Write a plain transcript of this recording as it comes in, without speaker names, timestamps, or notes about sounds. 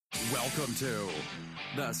Welcome to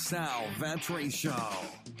the Sal Vetri Show.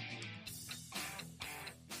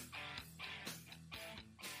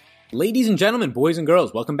 Ladies and gentlemen, boys and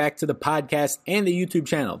girls, welcome back to the podcast and the YouTube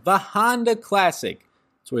channel, the Honda Classic.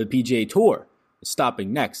 It's where the PGA Tour is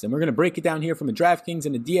stopping next. And we're going to break it down here from a Draftkings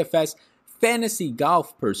and a DFS fantasy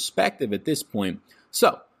golf perspective at this point.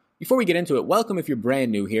 So, before we get into it, welcome if you're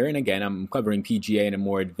brand new here. And again, I'm covering PGA in a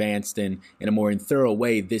more advanced and in a more thorough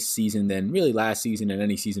way this season than really last season and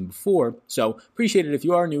any season before. So appreciate it if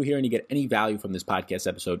you are new here and you get any value from this podcast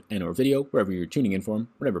episode and or video, wherever you're tuning in from,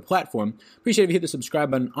 whatever platform. Appreciate if you hit the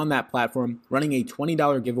subscribe button on that platform. Running a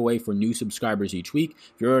 $20 giveaway for new subscribers each week.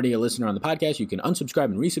 If you're already a listener on the podcast, you can unsubscribe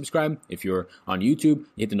and resubscribe. If you're on YouTube,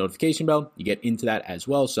 you hit the notification bell. You get into that as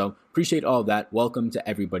well. So appreciate all of that. Welcome to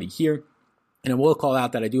everybody here. And I will call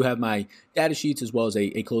out that I do have my data sheets as well as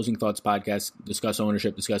a closing thoughts podcast, discuss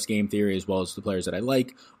ownership, discuss game theory, as well as the players that I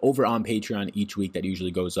like over on Patreon each week. That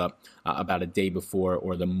usually goes up about a day before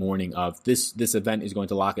or the morning of. This event is going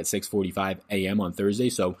to lock at 6:45 a.m. on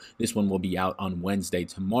Thursday. So this one will be out on Wednesday,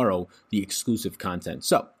 tomorrow, the exclusive content.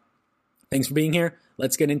 So thanks for being here.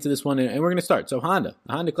 Let's get into this one, and we're going to start. So the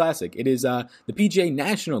Honda Classic. It is the PGA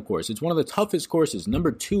National course. It's one of the toughest courses,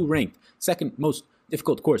 number 2 ranked, second most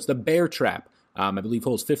difficult course, the Bear Trap. I believe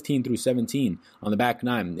holes 15 through 17 on the back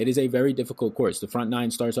 9. It is a very difficult course. The front 9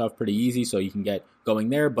 starts off pretty easy, so you can get going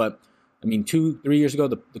there. But, 2-3 years ago,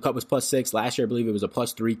 the cut was +6. Last year, I believe it was a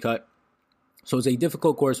 +3 cut. So it's a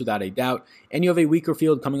difficult course without a doubt. And you have a weaker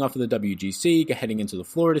field coming off of the WGC, heading into the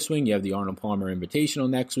Florida swing. You have the Arnold Palmer Invitational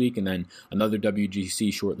next week, and then another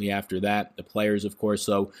WGC shortly after that. The Players, of course.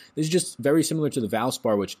 So this is just very similar to the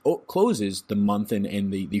Valspar, which closes the month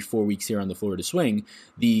and the 4 weeks here on the Florida swing.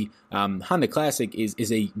 The Honda Classic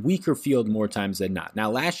is a weaker field more times than not.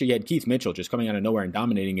 Now, last year you had Keith Mitchell just coming out of nowhere and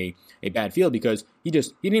dominating a bad field because he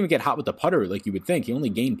didn't even get hot with the putter like you would think. He only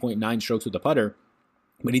gained 0.9 strokes with the putter.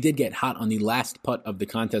 But he did get hot on the last putt of the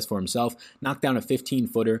contest for himself, knocked down a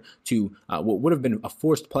 15-footer to what would have been a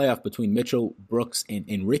forced playoff between Mitchell, Brooks,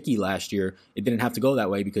 and Ricky last year. It didn't have to go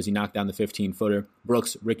that way because he knocked down the 15-footer.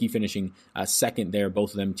 Brooks, Ricky finishing second there,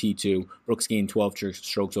 both of them T2. Brooks gained 12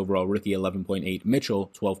 strokes overall, Ricky 11.8,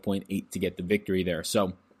 Mitchell 12.8 to get the victory there.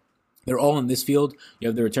 So they're all in this field. You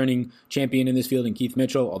have the returning champion in this field in Keith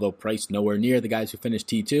Mitchell, although priced nowhere near the guys who finished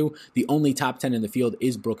T2. The only top 10 in the field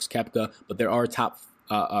is Brooks Koepka, but there are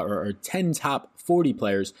 10 top 40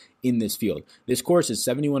 players in this field. This course is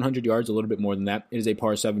 7,100 yards, a little bit more than that. It is a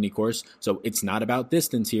par 70 course, so it's not about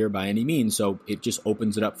distance here by any means, so it just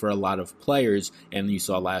opens it up for a lot of players, and you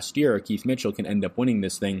saw last year Keith Mitchell can end up winning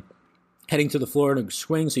this thing. Heading to the Florida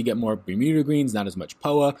swing, so you get more Bermuda greens, not as much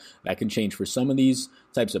POA. That can change for some of these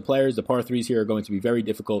types of players. The par 3s here are going to be very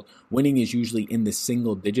difficult. Winning is usually in the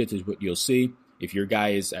single digits is what you'll see. If your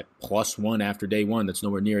guy is at +1 after day 1, that's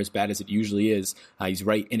nowhere near as bad as it usually is. He's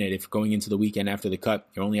right in it. If going into the weekend after the cut,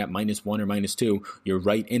 you're only at -1 or -2, you're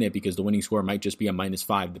right in it because the winning score might just be a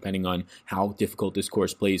 -5, depending on how difficult this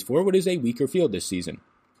course plays for what is a weaker field this season.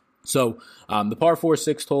 So the par 4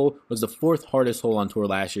 6th hole was the 4th hardest hole on tour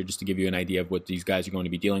last year, just to give you an idea of what these guys are going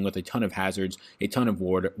to be dealing with. A ton of hazards, a ton of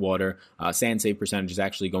water. Sand save percentage is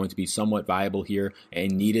actually going to be somewhat viable here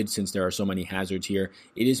and needed since there are so many hazards here.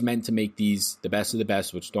 It is meant to make these the best of the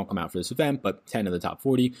best, which don't come out for this event, but 10 of the top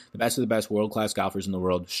 40, the best of the best world-class golfers in the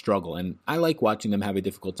world struggle. And I like watching them have a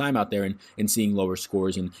difficult time out there and seeing lower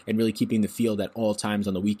scores and really keeping the field at all times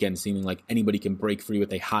on the weekend, seeming like anybody can break free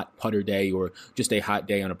with a hot putter day or just a hot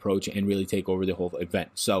day on approach and really take over the whole event.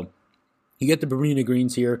 So you get the Bermuda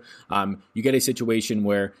greens here. You get a situation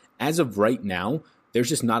where, as of right now, there's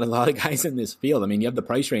just not a lot of guys in this field. You have the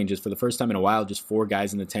price ranges for the first time in a while, just 4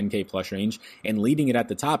 guys in the 10K plus range, and leading it at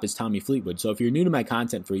the top is Tommy Fleetwood. So if you're new to my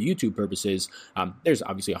content for YouTube purposes, there's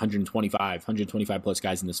obviously 125 plus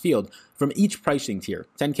guys in this field from each pricing tier,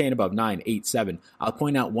 10K and above, 9, 8, 7. I'll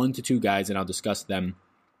point out 1 to 2 guys and I'll discuss them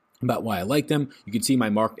about why I like them. You can see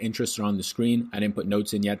my marked interests are on the screen. I didn't put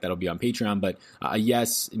notes in yet. That'll be on Patreon. But a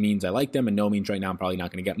yes means I like them, and no means right now I'm probably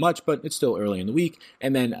not going to get much, but it's still early in the week.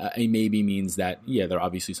 And then a maybe means that, yeah, they're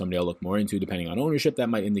obviously somebody I'll look more into depending on ownership. That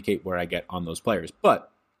might indicate where I get on those players.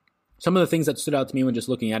 But some of the things that stood out to me when just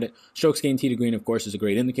looking at it, strokes gained tee to green, of course, is a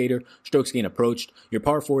great indicator. Strokes gained approached. Your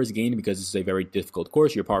par 4 is gained because this is a very difficult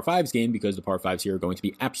course. Your par 5 is gained because the par 5s here are going to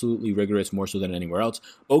be absolutely rigorous, more so than anywhere else.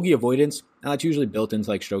 Bogey avoidance, now that's usually built into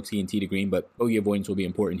like strokes gained tee to green, but bogey avoidance will be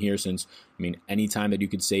important here since, any time that you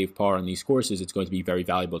could save par on these courses, it's going to be very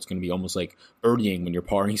valuable. It's going to be almost like birdieing when you're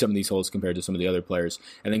parring some of these holes compared to some of the other players.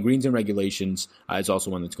 And then greens and regulations is also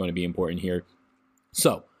one that's going to be important here.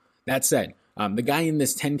 So, that said, The guy in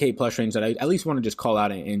this 10K plus range that I at least want to just call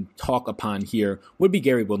out and talk upon here would be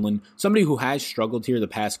Gary Woodland, somebody who has struggled here the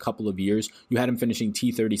past couple of years. You had him finishing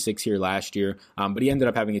T36 here last year, but he ended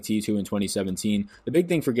up having a T2 in 2017. The big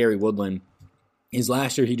thing for Gary Woodland is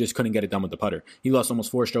last year he just couldn't get it done with the putter. He lost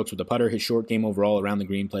almost 4 strokes with the putter. His short game overall around the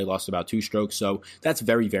green play lost about 2 strokes. So that's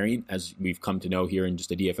very variant, as we've come to know here in just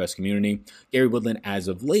the DFS community. Gary Woodland, as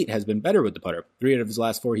of late, has been better with the putter. 3 out of his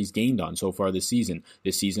last 4 he's gained on so far this season.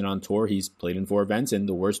 This season on tour, he's played in 4 events, and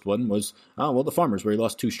the worst one was, the Farmers, where he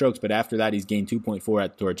lost 2 strokes. But after that, he's gained 2.4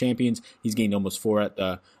 at the Tour Champions. He's gained almost 4 at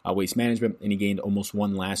the Waste Management, and he gained almost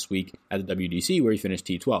 1 last week at the WGC, where he finished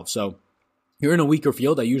T12. So you're in a weaker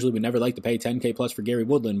field. I usually would never like to pay 10K plus for Gary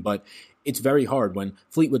Woodland, but it's very hard when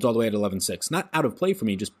Fleetwood's all the way at 11.6. Not out of play for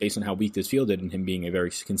me, just based on how weak this field is and him being a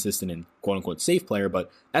very consistent and quote-unquote safe player,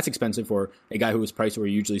 but that's expensive for a guy who was priced where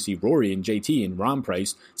you usually see Rory and JT and Rahm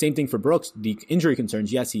priced. Same thing for Brooks. The injury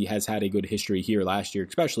concerns, yes, he has had a good history here last year,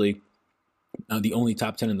 especially the only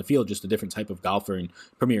top 10 in the field, just a different type of golfer in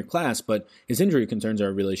premier class, but his injury concerns are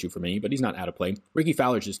a real issue for me, but he's not out of play. Ricky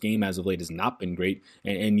Fowler's just game as of late has not been great,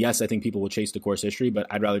 and yes, I think people will chase the course history, but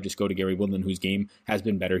I'd rather just go to Gary Woodland, whose game has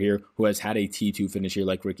been better here, who has had a T2 finish here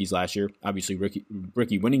like Ricky's last year. Obviously,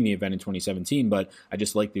 Ricky winning the event in 2017, but I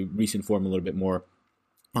just like the recent form a little bit more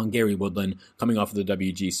on Gary Woodland, coming off of the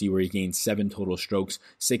WGC, where he gained 7 total strokes,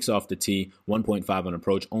 6 off the tee, 1.5 on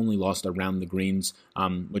approach, only lost around the greens,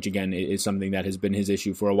 which again is something that has been his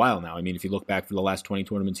issue for a while now. I mean, if you look back for the last 20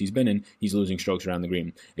 tournaments he's been in, he's losing strokes around the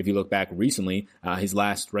green. If you look back recently, his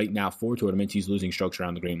last right now 4 tournaments, he's losing strokes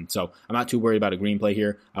around the green. So I'm not too worried about a green play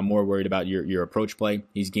here. I'm more worried about your approach play.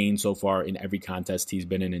 He's gained so far in every contest he's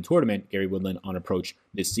been in tournament, Gary Woodland on approach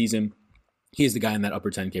this season. He is the guy in that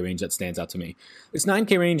upper 10K range that stands out to me. This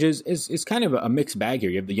 9K range is kind of a mixed bag here.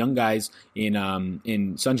 You have the young guys in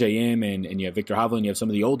Sungjae Im and you have Victor Hovland. You have some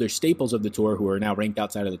of the older staples of the tour who are now ranked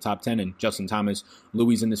outside of the top 10, and Justin Thomas,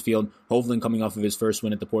 Louis in this field. Hovland coming off of his first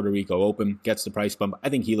win at the Puerto Rico Open, gets the price bump. I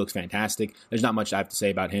think he looks fantastic. There's not much I have to say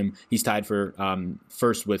about him. He's tied for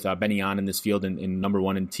first with Benny On in this field in number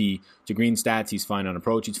 1 in tee to green stats. He's fine on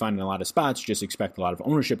approach. He's fine in a lot of spots. Just expect a lot of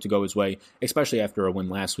ownership to go his way, especially after a win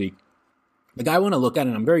last week. The guy I want to look at,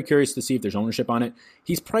 and I'm very curious to see if there's ownership on it,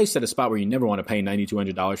 he's priced at a spot where you never want to pay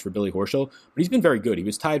 $9,200 for Billy Horschel, but he's been very good. He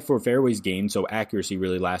was tied for fairways gained, so accuracy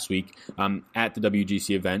really last week at the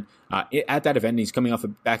WGC event. At that event, he's coming off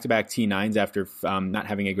of back-to-back T9s after not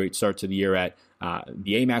having a great start to the year at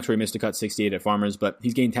the AMAX, where he missed a cut 68 at Farmers, but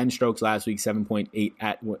he's gained 10 strokes last week, 7.8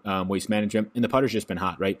 at Waste Management, and the putter's just been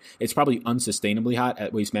hot, right? It's probably unsustainably hot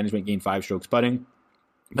at Waste Management, gained 5 strokes putting.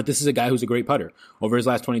 But this is a guy who's a great putter. Over his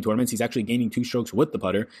last 20 tournaments, he's actually gaining 2 strokes with the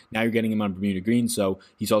putter. Now you're getting him on Bermuda Green, so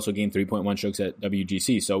he's also gained 3.1 strokes at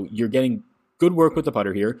WGC. So you're getting good work with the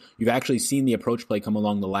putter here. You've actually seen the approach play come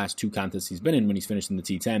along the last 2 contests he's been in when he's finished in the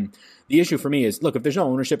T10. The issue for me is, look, if there's no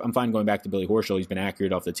ownership, I'm fine going back to Billy Horschel. He's been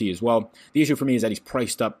accurate off the tee as well. The issue for me is that he's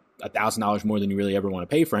priced up $1,000 more than you really ever want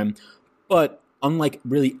to pay for him. But unlike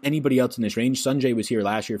really anybody else in this range, Sungjae was here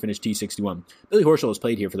last year, finished T61. Billy Horschel has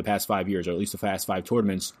played here for the past 5 years, or at least the past 5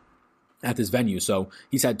 tournaments at this venue. So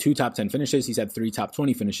he's had 2 top 10 finishes. He's had 3 top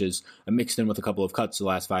 20 finishes, mixed in with a couple of cuts the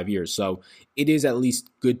last 5 years. So it is at least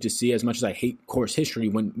good to see, as much as I hate course history,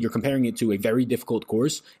 when you're comparing it to a very difficult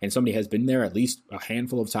course and somebody has been there at least a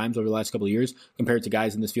handful of times over the last couple of years compared to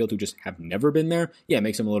guys in this field who just have never been there. Yeah, it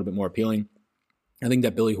makes him a little bit more appealing. I think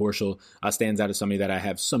that Billy Horschel stands out as somebody that I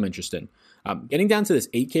have some interest in. Getting down to this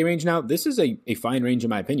 8K range now, this is a fine range in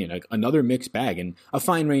my opinion, like another mixed bag, and a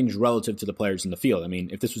fine range relative to the players in the field. I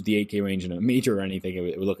mean, if this was the 8K range in a major or anything,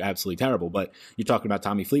 it would look absolutely terrible, but you're talking about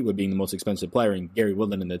Tommy Fleetwood being the most expensive player and Gary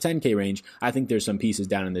Woodland in the 10K range. I think there's some pieces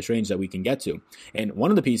down in this range that we can get to. And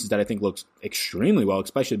one of the pieces that I think looks extremely well,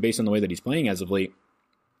 especially based on the way that he's playing as of late,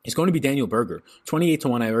 it's going to be Daniel Berger.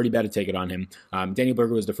 28-1, I already bet a ticket on him. Daniel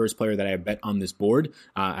Berger was the first player that I have bet on this board.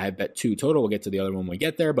 I have bet 2 total. We'll get to the other one when we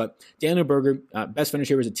get there. But Daniel Berger, best finish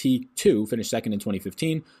here was a T2, finished second in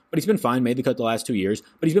 2015. But he's been fine, made the cut the last 2 years.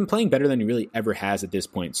 But he's been playing better than he really ever has at this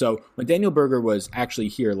point. So when Daniel Berger was actually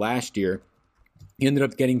here last year, he ended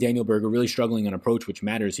up getting Daniel Berger really struggling on approach, which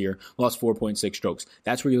matters here, lost 4.6 strokes.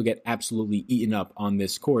 That's where you'll get absolutely eaten up on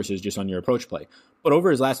this course, is just on your approach play. But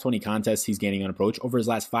over his last 20 contests, he's gaining on approach. Over his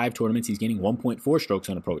last 5 tournaments, he's gaining 1.4 strokes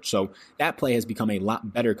on approach. So that play has become a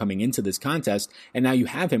lot better coming into this contest. And now you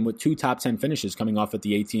have him with 2 top 10 finishes coming off at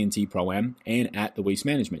the AT&T Pro-Am and at the Waste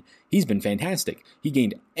Management. He's been fantastic. He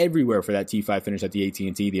gained everywhere for that T5 finish at the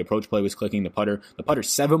AT&T. The approach play was clicking. The putter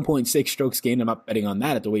 7.6 strokes gained. I'm not betting on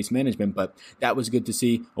that at the Waste Management, but that was good to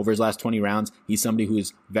see. Over his last 20 rounds, he's somebody who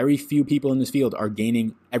is very few people in this field are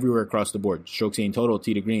gaining everywhere across the board. Strokes gained total,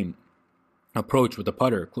 tee to green, approach with the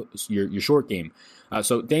putter, your short game.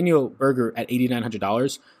 So Daniel Berger at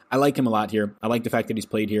 $8,900. I like him a lot here. I like the fact that he's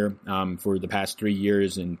played here for the past 3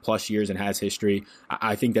 years and plus years and has history.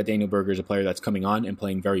 I think that Daniel Berger is a player that's coming on and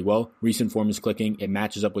playing very well. Recent form is clicking. It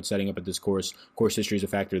matches up with setting up at this course. Course history is a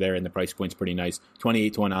factor there, and the price point's pretty nice.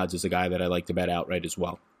 28-1 odds is a guy that I like to bet outright as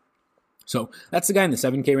well. So that's the guy in the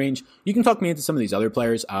 7K range. You can talk me into some of these other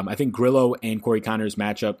players. I think Grillo and Corey Connors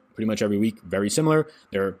match up pretty much every week. Very similar.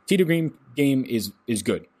 Their tee to green game is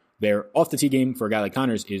good. Their off the tee game for a guy like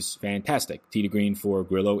Connors is fantastic. Tee to green for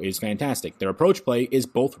Grillo is fantastic. Their approach play is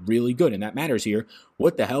both really good, and that matters here.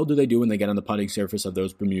 What the hell do they do when they get on the putting surface of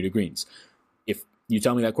those Bermuda greens? If you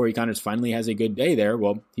tell me that Corey Connors finally has a good day there,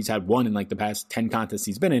 well, he's had one in like the past 10 contests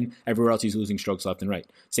he's been in. Everywhere else, he's losing strokes left and right.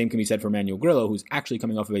 Same can be said for Manuel Grillo, who's actually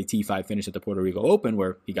coming off of a T5 finish at the Puerto Rico Open,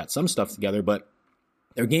 where he got some stuff together, but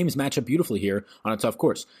their games match up beautifully here on a tough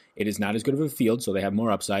course. It is not as good of a field, so they have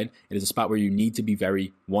more upside. It is a spot where you need to be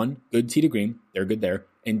very, one, good tee to green. They're good there.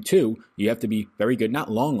 And two, you have to be very good,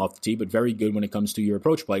 not long off the tee, but very good when it comes to your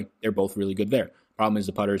approach play. They're both really good there. Problem is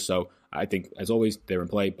the putters, so I think, as always, they're in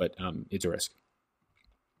play, but it's a risk.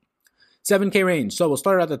 7K range. So we'll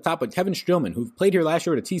start at the top with Kevin Streelman, who played here last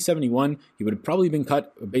year at a T71. He would have probably been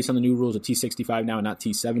cut based on the new rules of T65 now and not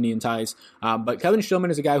T70 in ties. But Kevin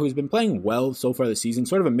Streelman is a guy who's been playing well so far this season,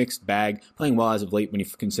 sort of a mixed bag, playing well as of late when you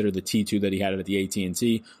consider the T2 that he had at the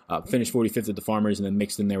AT&T. Finished 45th at the Farmers, and then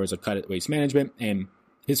mixed in there was a cut at Waste Management, and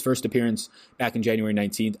his first appearance back in January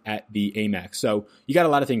 19th at the Amex. So you got a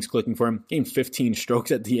lot of things clicking for him. Gained 15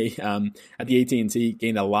 strokes at the AT&T,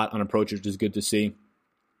 gained a lot on approach, which is good to see.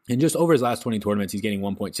 And just over his last 20 tournaments, he's getting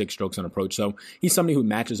 1.6 strokes on approach. So he's somebody who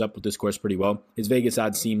matches up with this course pretty well. His Vegas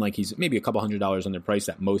odds seem like he's maybe a couple $100 underpriced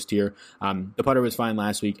at most here. The putter was fine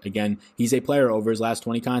last week. Again, he's a player over his last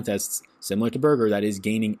 20 contests, similar to Berger, that is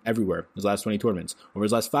gaining everywhere his last 20 tournaments. Over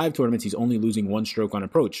his last 5 tournaments, he's only losing 1 stroke on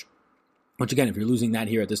approach. Which, again, if you're losing that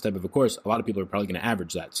here at this type of a course, a lot of people are probably going to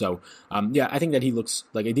average that. So, I think that he looks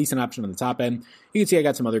like a decent option on the top end. You can see I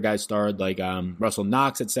got some other guys starred, like Russell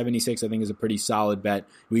Knox at 76, I think is a pretty solid bet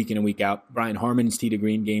week in and week out. Brian Harmon's tee to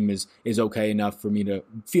green game is okay enough for me to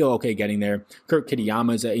feel okay getting there. Kurt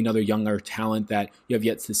Kitayama is another younger talent that you have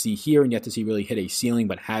yet to see here and yet to see really hit a ceiling,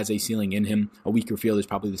 but has a ceiling in him. A weaker field is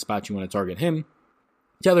probably the spot you want to target him.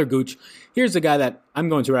 Taylor Gooch, here's the guy that I'm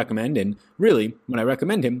going to recommend, and really, when I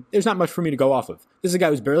recommend him, there's not much for me to go off of. This is a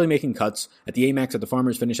guy who's barely making cuts. At the Amex, at the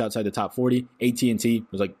Farmers, finished outside the top 40. AT&T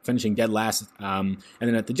was like finishing dead last. And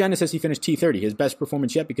then at the Genesis, he finished T30, his best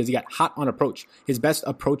performance yet because he got hot on approach. His best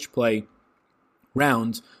approach play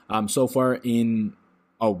round so far in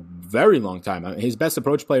a very long time. His best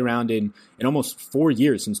approach play round in almost 4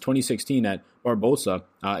 years, since 2016 at Barbosa,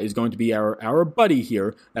 is going to be our buddy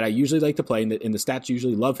here that I usually like to play, and the stats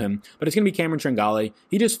usually love him. But it's going to be Cameron Tringale.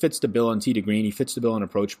 He just fits the bill on tee to green. He fits the bill on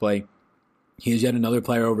approach play. He is yet another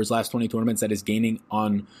player over his last 20 tournaments that is gaining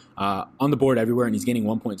on the board everywhere, and he's gaining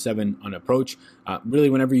 1.7 on approach.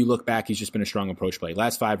 Really, whenever you look back, he's just been a strong approach play.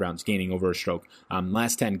 Last 5 rounds, gaining over a stroke.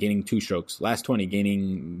 Last 10, gaining 2 strokes. Last 20,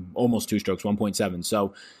 gaining almost 2 strokes, 1.7.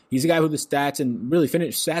 So he's a guy who the stats and really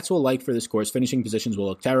stats will like for this course. Finishing positions will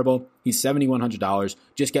look terrible. He's $7,100.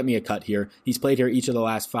 Just get me a cut here. He's played here each of the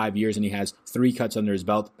last 5 years, and he has 3 cuts under his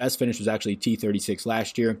belt. Best finish was actually T36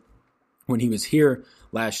 last year. When he was here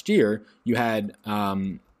last year, you had,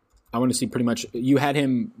 you had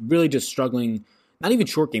him really just struggling, not even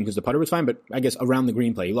short game because the putter was fine, but I guess around the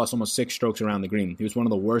green play. He lost almost 6 strokes around the green. He was one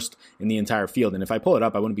of the worst in the entire field. And if I pull it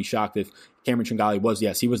up, I wouldn't be shocked if Cameron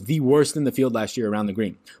Tringale he was the worst in the field last year around the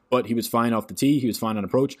green. But he was fine off the tee. He was fine on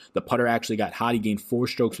approach. The putter actually got hot. He gained 4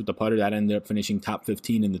 strokes with the putter. That ended up finishing top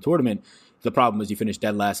 15 in the tournament. The problem was he finished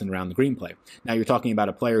dead last in around the green play. Now you're talking about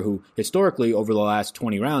a player who historically over the last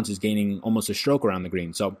 20 rounds is gaining almost a stroke around the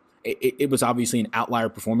green. So it was obviously an outlier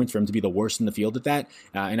performance for him to be the worst in the field at that.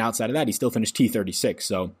 And outside of that, he still finished T36.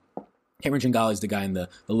 So Cameron Tringale is the guy in the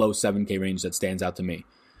low 7K range that stands out to me.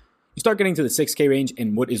 You start getting to the 6K range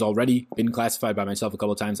in what is already been classified by myself a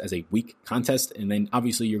couple of times as a weak contest. And then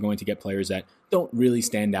obviously you're going to get players that don't really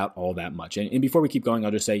stand out all that much. And before we keep going,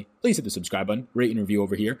 I'll just say, please hit the subscribe button, rate and review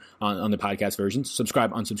over here on the podcast version.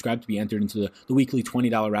 Subscribe, unsubscribe to be entered into the weekly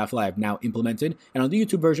 $20 raffle I have now implemented. And on the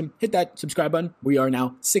YouTube version, hit that subscribe button. We are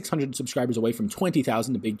now 600 subscribers away from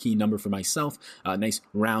 20,000, a big key number for myself. A nice,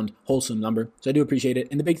 round, wholesome number. So I do appreciate it.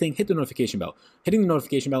 And the big thing, hit the notification bell. Hitting the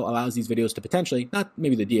notification bell allows these videos to potentially, not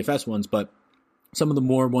maybe the DFS ones, but some of the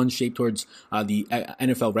more ones shaped towards the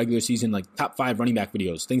NFL regular season, like top 5 running back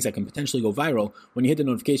videos, things that can potentially go viral. When you hit the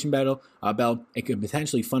notification bell, it could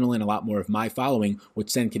potentially funnel in a lot more of my following,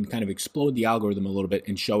 which then can kind of explode the algorithm a little bit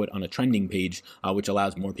and show it on a trending page, which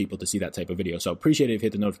allows more people to see that type of video. So appreciate it if you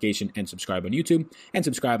hit the notification and subscribe on YouTube, and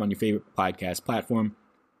subscribe on your favorite podcast platform,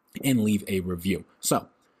 and leave a review. So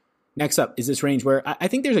next up is this range where I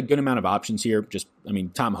think there's a good amount of options here.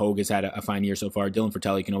 Tom Hogue has had a fine year so far. Dylan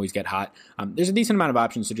Fratelli can always get hot. There's a decent amount of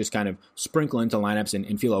options to just kind of sprinkle into lineups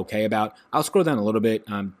and feel okay about. I'll scroll down a little bit.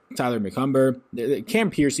 Tyler McCumber.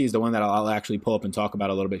 Cam Piercy is the one that I'll actually pull up and talk about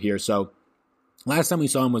a little bit here. So last time we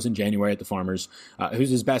saw him was in January at the Farmers. It was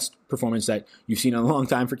his best performance that you've seen in a long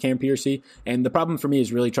time for Cam Piercy. And the problem for me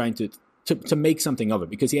is really trying to make something of it,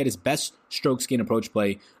 because he had his best strokes gain approach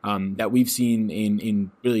play that we've seen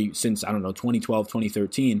in really since, 2012,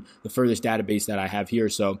 2013, the furthest database that I have here.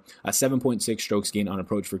 So a 7.6 strokes gain on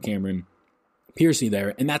approach for Cameron Piercy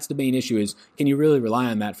there. And that's the main issue is, can you really rely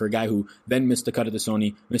on that for a guy who then missed the cut at the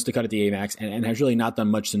Sony, missed the cut at the AMAX, and has really not done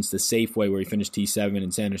much since the Safeway where he finished T7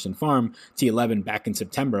 in Sanderson Farm, T11 back in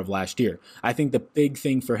September of last year. I think the big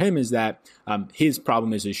thing for him is that his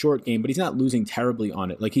problem is his short game, but he's not losing terribly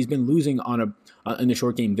on it. Like, he's been losing on in the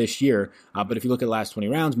short game this year, but if you look at the last 20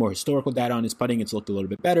 rounds, more historical data on his putting, it's looked a little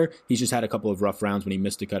bit better. He's just had a couple of rough rounds when he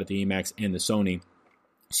missed the cut at the AMAX and the Sony.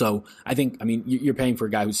 So I think, you're paying for a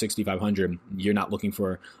guy who's 6,500. You're not looking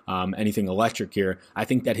for anything electric here. I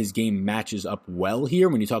think that his game matches up well here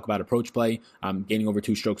when you talk about approach play. Gaining over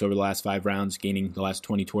 2 strokes over the last 5 rounds, gaining the last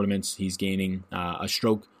 20 tournaments. He's gaining a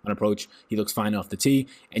stroke on approach. He looks fine off the tee.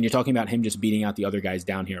 And you're talking about him just beating out the other guys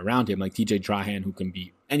down here around him, like TJ Trahan, who can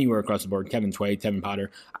be anywhere across the board, Kevin Tway, Tevin Potter.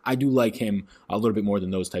 I do like him a little bit more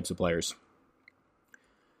than those types of players.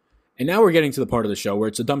 And now we're getting to the part of the show where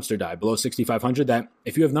it's a dumpster dive below 6,500 that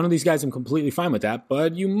if you have none of these guys, I'm completely fine with that,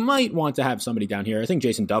 but you might want to have somebody down here. I think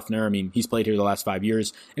Jason Duffner, he's played here the last 5 years,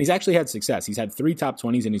 and he's actually had success. He's had 3 top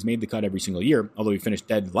 20s, and he's made the cut every single year, although he finished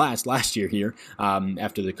dead last year here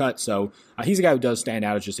after the cut. So he's a guy who does stand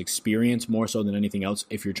out as just experience more so than anything else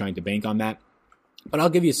if you're trying to bank on that. But I'll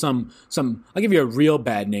give you I'll give you a real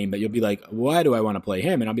bad name that you'll be like, why do I want to play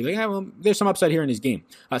him? And I'll be like, there's some upside here in his game.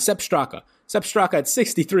 Sepp Straka. Sepp Straka at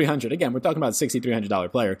 6,300. Again, we're talking about a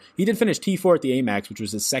 $6,300 player. He did finish T4 at the AMAX, which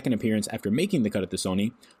was his second appearance after making the cut at the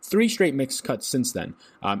Sony. 3 straight mixed cuts since then.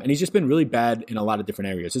 And he's just been really bad in a lot of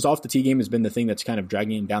different areas. His off the tee game has been the thing that's kind of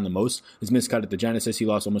dragging him down the most. His missed cut at the Genesis, he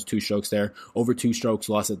lost almost 2 strokes there. Over 2 strokes,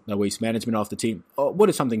 lost at the Waste Management off the tee. What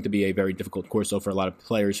is something to be a very difficult course, though, for a lot of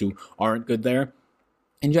players who aren't good there.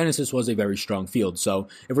 And Genesis was a very strong field. So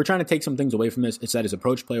if we're trying to take some things away from this, it's that his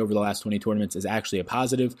approach play over the last 20 tournaments is actually a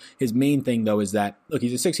positive. His main thing, though, is that, look,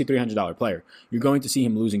 he's a $6,300 player. You're going to see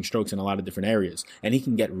him losing strokes in a lot of different areas. And he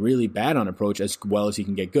can get really bad on approach as well as he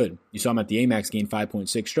can get good. You saw him at the AMAX gain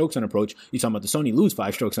 5.6 strokes on approach. You saw him at the Sony lose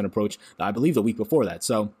 5 strokes on approach, I believe, the week before that.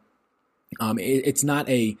 So it's not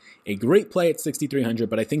a great play at 6,300,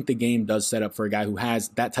 but I think the game does set up for a guy who has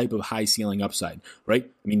that type of high ceiling upside, right?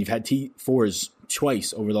 You've had T4s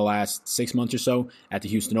twice over the last 6 months or so, at the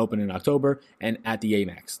Houston Open in October and at the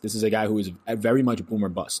AMAX. This is a guy who is very much boom or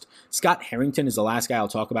bust. Scott Harrington is the last guy I'll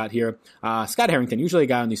talk about here. Scott Harrington, usually a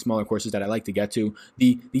guy on these smaller courses that I like to get to.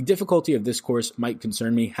 The difficulty of this course might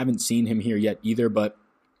concern me. Haven't seen him here yet either, but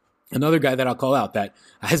another guy that I'll call out that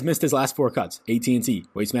has missed his last 4 cuts, AT&T,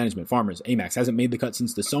 Waste Management, Farmers, AMAX, hasn't made the cut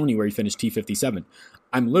since the Sony where he finished T57.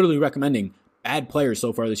 I'm literally recommending bad players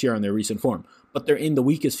so far this year on their recent form, but they're in the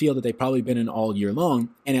weakest field that they've probably been in all year long,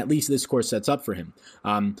 and at least this course sets up for him.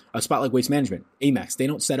 A spot like Waste Management, AMAX, they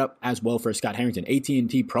don't set up as well for Scott Harrington.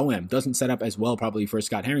 AT&T Pro-Am doesn't set up as well probably for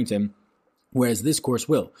Scott Harrington, whereas this course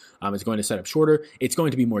will. It's going to set up shorter. It's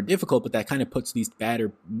going to be more difficult, but that kind of puts these bad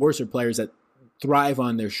or worser players that thrive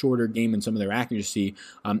on their shorter game and some of their accuracy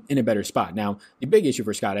in a better spot. Now, the big issue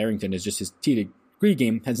for Scott Harrington is just his tee to green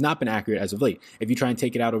game has not been accurate as of late. If you try and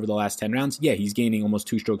take it out over the last 10 rounds, yeah, he's gaining almost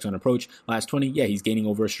 2 strokes on approach. Last 20, yeah, he's gaining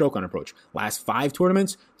over a stroke on approach. Last 5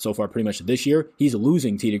 tournaments, so far pretty much this year, he's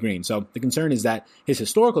losing tee to green. So the concern is that his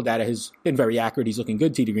historical data has been very accurate. He's looking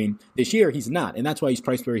good tee to green. This year, he's not, and that's why he's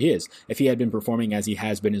priced where he is. If he had been performing as he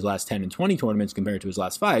has been his last 10 and 20 tournaments compared to his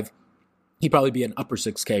last 5, he'd probably be an upper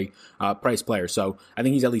 6K price player. So I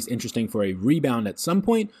think he's at least interesting for a rebound at some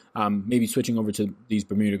point. Maybe switching over to these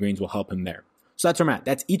Bermuda greens will help him there. So that's where I'm at.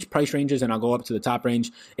 That's each price ranges, and I'll go up to the top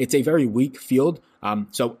range. It's a very weak field.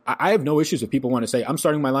 So I have no issues if people want to say, I'm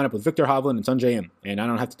starting my lineup with Victor Hovland and Sungjae Im, and I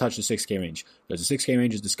don't have to touch the 6K range, because the 6K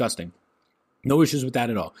range is disgusting. No issues with that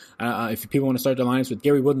at all. If people want to start their lineups with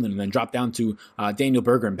Gary Woodland and then drop down to Daniel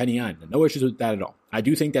Berger and Penny Yan, no issues with that at all. I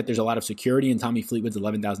do think that there's a lot of security in Tommy Fleetwood's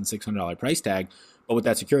 $11,600 price tag, but with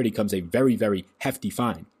that security comes a very, very hefty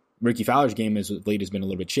fine. Ricky Fowler's game as of late has been a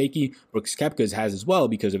little bit shaky. Brooks Koepka's has as well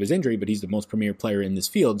because of his injury, but he's the most premier player in this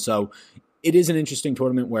field. So it is an interesting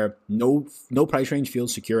tournament where no price range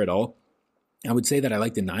feels secure at all. I would say that I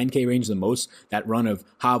like the 9K range the most. That run of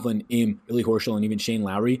Hovland, Im, Billy Horschel, and even Shane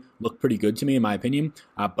Lowry looked pretty good to me, in my opinion.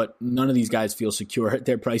 But none of these guys feel secure at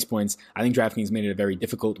their price points. I think DraftKings made it a very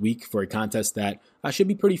difficult week for a contest that should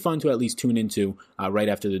be pretty fun to at least tune into right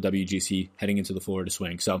after the WGC heading into the Florida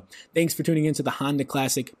swing. So thanks for tuning into the Honda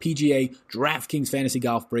Classic PGA DraftKings Fantasy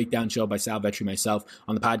Golf Breakdown Show by Sal Vetri, myself,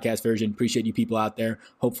 on the podcast version. Appreciate you people out there.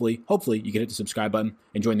 Hopefully you can hit the subscribe button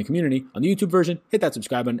and join the community. On the YouTube version, hit that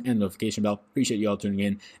subscribe button and notification bell. Appreciate you all tuning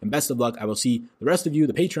in, and best of luck. I will see the rest of you,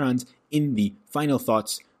 the Patrons, in the final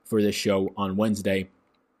thoughts for this show on Wednesday.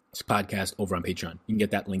 This podcast over on Patreon. You can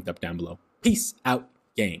get that linked up down below. Peace out,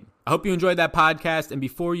 gang. I hope you enjoyed that podcast, and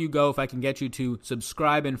before you go, if I can get you to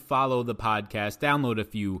subscribe and follow the podcast, download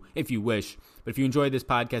if you wish. But if you enjoyed this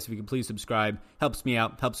podcast, if you could please subscribe, helps me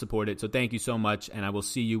out, helps support it. So thank you so much, and I will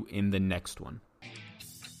see you in the next one.